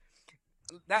blues.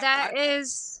 That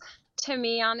is, to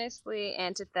me, honestly,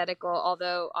 antithetical,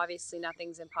 although obviously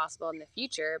nothing's impossible in the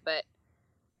future, but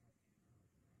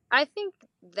I think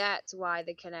that's why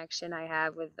the connection I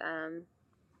have with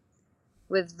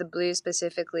the blues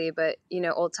specifically, but,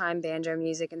 old time banjo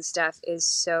music and stuff is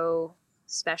so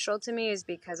special to me, is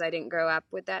because I didn't grow up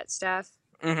with that stuff.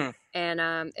 Mm-hmm.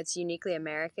 And it's uniquely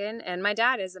American. And my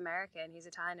dad is American. He's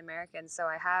Italian American. So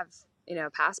I have, a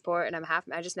passport, and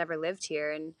I just never lived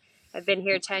here. And I've been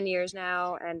here 10 years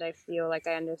now, and I feel like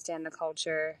I understand the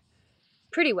culture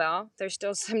pretty well. There's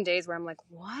still some days where I'm like,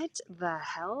 what the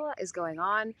hell is going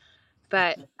on?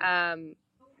 But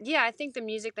yeah, I think the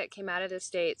music that came out of the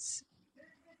States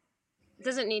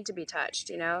doesn't need to be touched,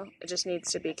 you know? It just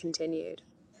needs to be continued.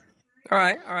 All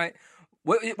right, all right.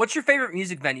 What's your favorite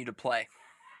music venue to play?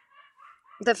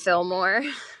 The Fillmore.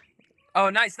 Oh,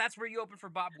 nice. That's where you opened for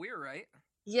Bob Weir, right?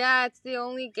 Yeah, it's the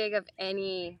only gig of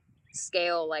any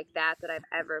scale like that I've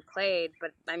ever played.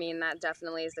 But I mean, that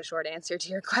definitely is the short answer to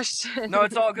your question. No,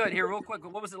 it's all good. Here, real quick,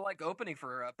 what was it like opening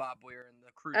for Bob Weir and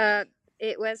the crew?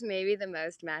 It was maybe the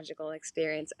most magical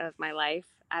experience of my life.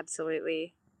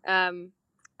 Absolutely.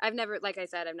 I've never, like I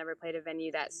said, I've never played a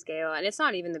venue that scale, and it's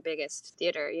not even the biggest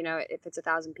theater. You know, if it's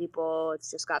 1,000 people, it's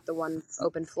just got the one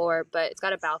open floor, but it's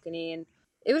got a balcony, and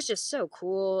it was just so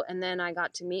cool. And then I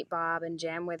got to meet Bob and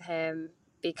jam with him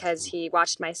because he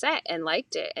watched my set and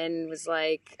liked it and was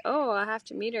like, "Oh, I have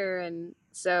to meet her." And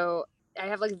so I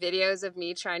have like videos of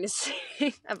me trying to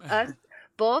sing, of us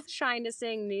both trying to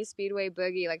sing New Speedway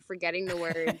Boogie, like forgetting the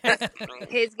words.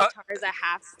 His guitar is a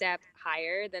half step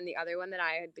higher than the other one that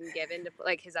I had been given to,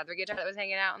 like his other guitar that was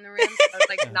hanging out in the room. So I was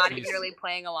like not even really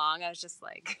playing along. I was just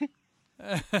like,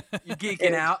 you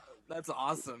geeking out? That's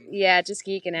awesome. Yeah, just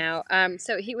geeking out.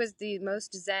 So he was the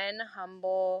most zen,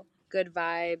 humble, good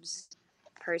vibes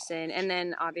person, and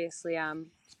then obviously,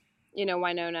 you know,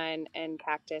 Winona and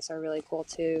Cactus are really cool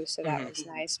too. So that was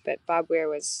nice. But Bob Weir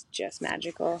was just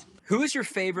magical. Who is your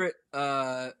favorite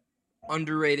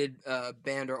underrated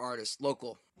band or artist?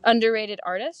 Local. Underrated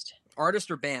artist?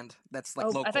 Artist or band that's like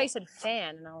local. I thought you said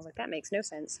fan, and I was like, that makes no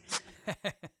sense.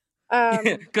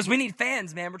 Because we need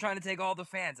fans, man. We're trying to take all the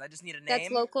fans. I just need a name.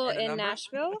 That's local and a in number.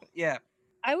 Nashville? Yeah.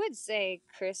 I would say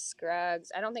Chris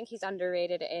Scruggs. I don't think he's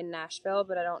underrated in Nashville,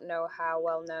 but I don't know how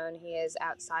well known he is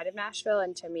outside of Nashville.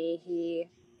 And to me, he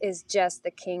is just the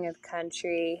king of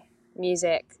country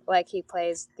music. Like he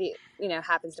plays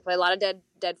happens to play a lot of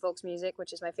dead folks music,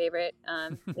 which is my favorite.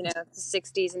 You know, the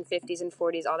 60s and 50s and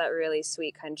 40s, all that really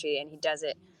sweet country. And he does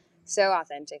it so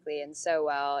authentically and so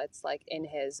well. It's like in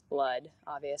his blood,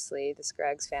 obviously. The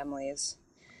Scruggs family is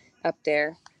up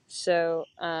there. So,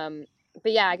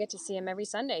 but yeah, I get to see him every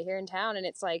Sunday here in town, and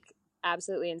it's like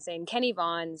absolutely insane. Kenny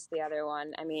Vaughn's the other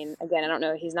one. I mean, again, I don't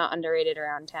know, he's not underrated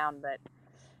around town, but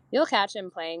you'll catch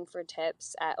him playing for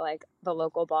tips at like the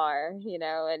local bar, you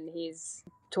know, and he's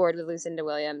toured with Lucinda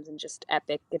Williams and just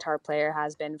epic guitar player,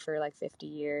 has been for like 50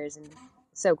 years, and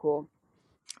so cool.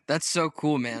 That's so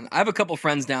cool, man. I have a couple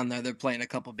friends down there. They're playing a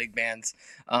couple big bands.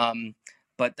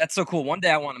 But that's so cool. One day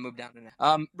I want to move down to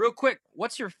that. Real quick,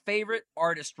 what's your favorite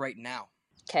artist right now?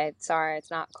 Okay, sorry, it's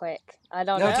not quick. I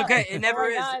don't know. No, it's okay. It never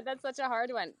is. God, that's such a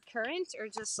hard one. Current or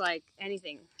just like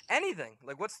anything? Anything.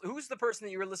 Like, who's the person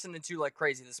that you were listening to like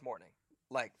crazy this morning?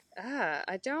 Like,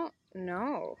 I don't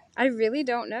know. I really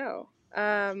don't know.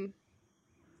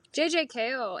 JJ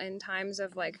Cale in times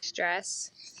of like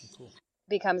stress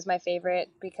becomes my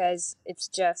favorite because it's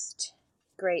just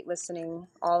great listening,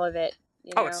 all of it.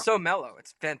 You know? It's so mellow.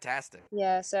 It's fantastic.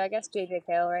 Yeah, so I guess JJ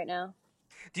Cale right now.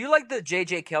 Do you like the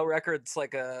JJ Cale record? It's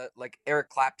like Eric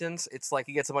Clapton's. It's like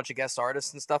he gets a bunch of guest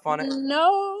artists and stuff on it.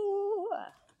 No.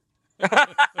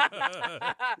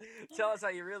 Tell us how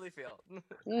you really feel.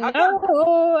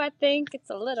 No, I think it's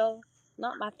a little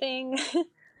not my thing.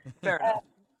 Fair enough.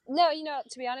 No, you know,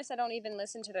 to be honest, I don't even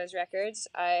listen to those records.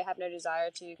 I have no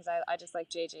desire to because I just like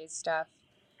JJ's stuff.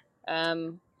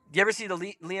 Do you ever see the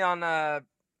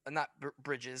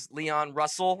Leon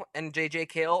Russell and JJ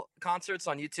Cale concerts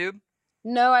on YouTube?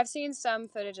 No, I've seen some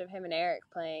footage of him and Eric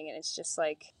playing, and it's just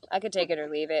like, I could take it or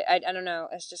leave it. I don't know.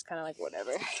 It's just kind of like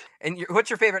whatever. And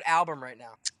what's your favorite album right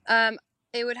now?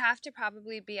 It would have to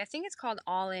probably be, I think it's called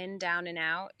All In, Down and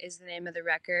Out is the name of the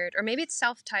record. Or maybe it's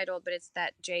self-titled, but it's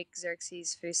that Jake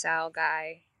Xerxes Fusal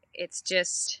guy. It's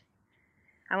just,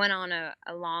 I went on a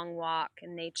long walk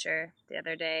in nature the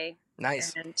other day.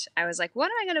 Nice. And I was like, what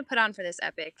am I going to put on for this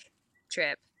epic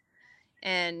trip?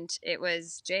 And it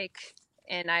was Jake.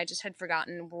 And I just had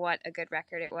forgotten what a good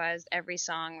record it was. Every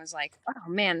song was like, oh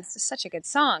man, this is such a good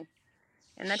song.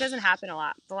 And that doesn't happen a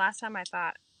lot. The last time I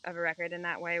thought of a record in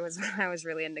that way was when I was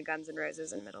really into Guns N'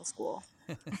 Roses in middle school.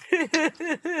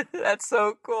 That's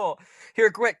so cool.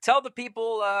 Here, quick, tell the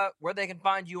people where they can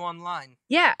find you online.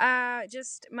 Yeah,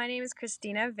 just my name is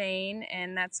Cristina Vane,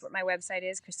 and that's what my website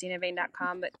is,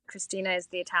 CristinaVane.com. But Cristina is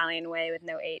the Italian way with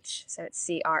no H, so it's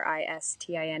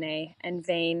Cristina, and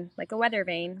Vane, like a weather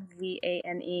vane,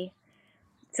 Vane.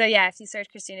 So yeah, if you search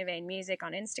Cristina Vane Music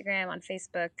on Instagram, on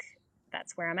Facebook,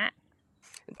 that's where I'm at.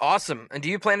 Awesome. And do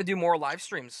you plan to do more live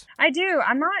streams? I do.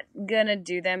 I'm not going to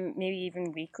do them maybe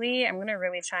even weekly. I'm going to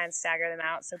really try and stagger them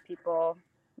out so people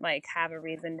like have a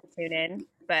reason to tune in.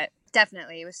 But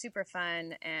Definitely. It was super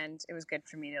fun, and it was good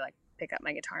for me to like pick up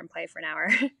my guitar and play for an hour.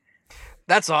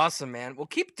 That's awesome, man. Well,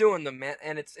 keep doing them, man.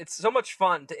 And it's so much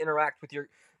fun to interact with your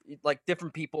like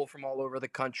different people from all over the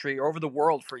country or over the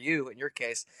world for you in your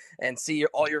case, and see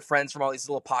all your friends from all these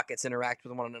little pockets interact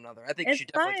with one another. I think you It's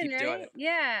should definitely fun, keep doing right? it.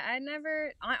 Yeah,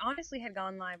 I honestly had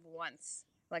gone live once,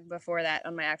 like before that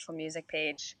on my actual music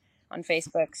page on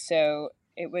Facebook. So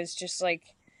it was just like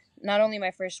not only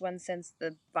my first one since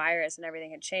the virus and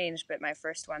everything had changed, but my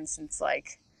first one since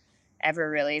like ever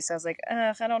really. So I was like,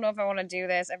 ugh, I don't know if I want to do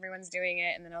this. Everyone's doing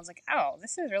it. And then I was like, oh,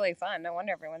 this is really fun. No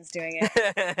wonder everyone's doing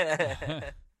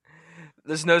it.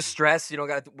 There's no stress. You don't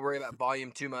got to worry about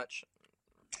volume too much.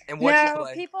 And what you No,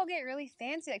 play. people get really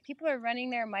fancy. Like people are running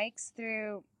their mics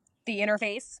through the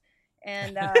interface,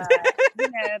 and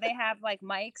they have like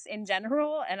mics in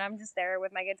general. And I'm just there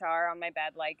with my guitar on my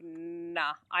bed, like,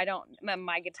 nah, I don't.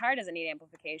 My guitar doesn't need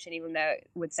amplification, even though it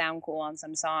would sound cool on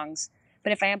some songs.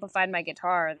 But if I amplified my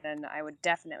guitar, then I would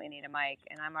definitely need a mic.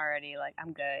 And I'm already like,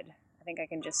 I'm good. I think I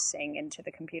can just sing into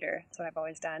the computer. That's what I've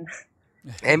always done.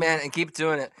 Hey, man, and keep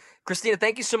doing it. Cristina,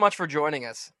 thank you so much for joining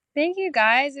us. Thank you,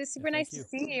 guys. It was super nice you. to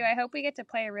see you. I hope we get to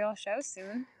play a real show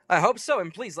soon. I hope so,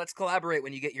 and please, let's collaborate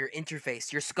when you get your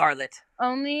interface, your Scarlett.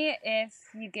 Only if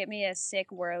you get me a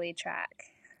sick whirly track.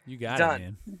 You got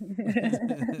Done. it,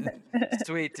 man.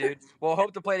 Sweet, dude. We'll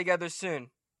hope to play together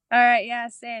soon. All right, yeah,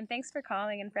 Sam. Thanks for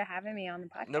calling and for having me on the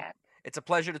podcast. Nope. It's a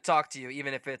pleasure to talk to you,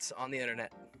 even if it's on the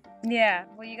internet. Yeah.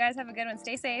 Well, you guys have a good one.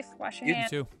 Stay safe. Wash your You hands.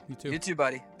 too. You too. You too,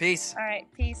 buddy. Peace. All right.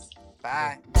 Peace.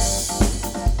 Bye.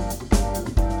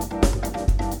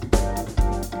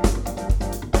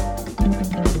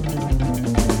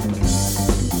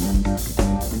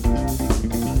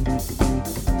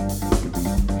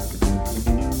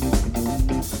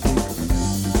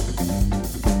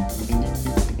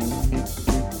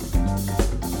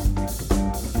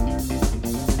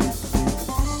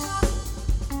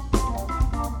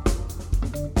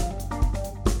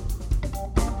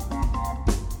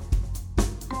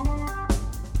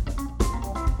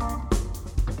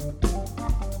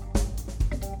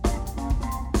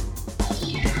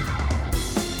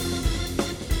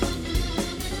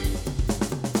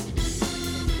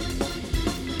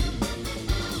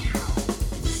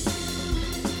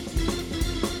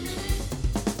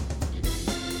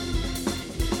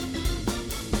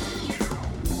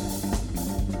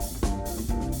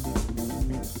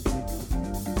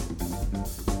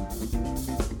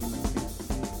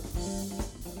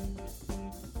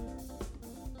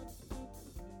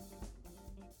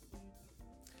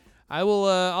 I will.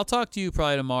 I'll talk to you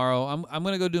probably tomorrow. I'm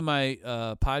gonna go do my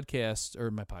podcast.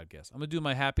 I'm gonna do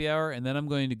my happy hour, and then I'm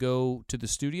going to go to the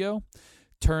studio,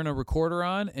 turn a recorder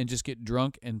on, and just get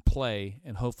drunk and play,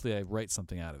 and hopefully I write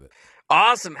something out of it.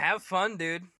 Awesome. Have fun,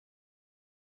 dude.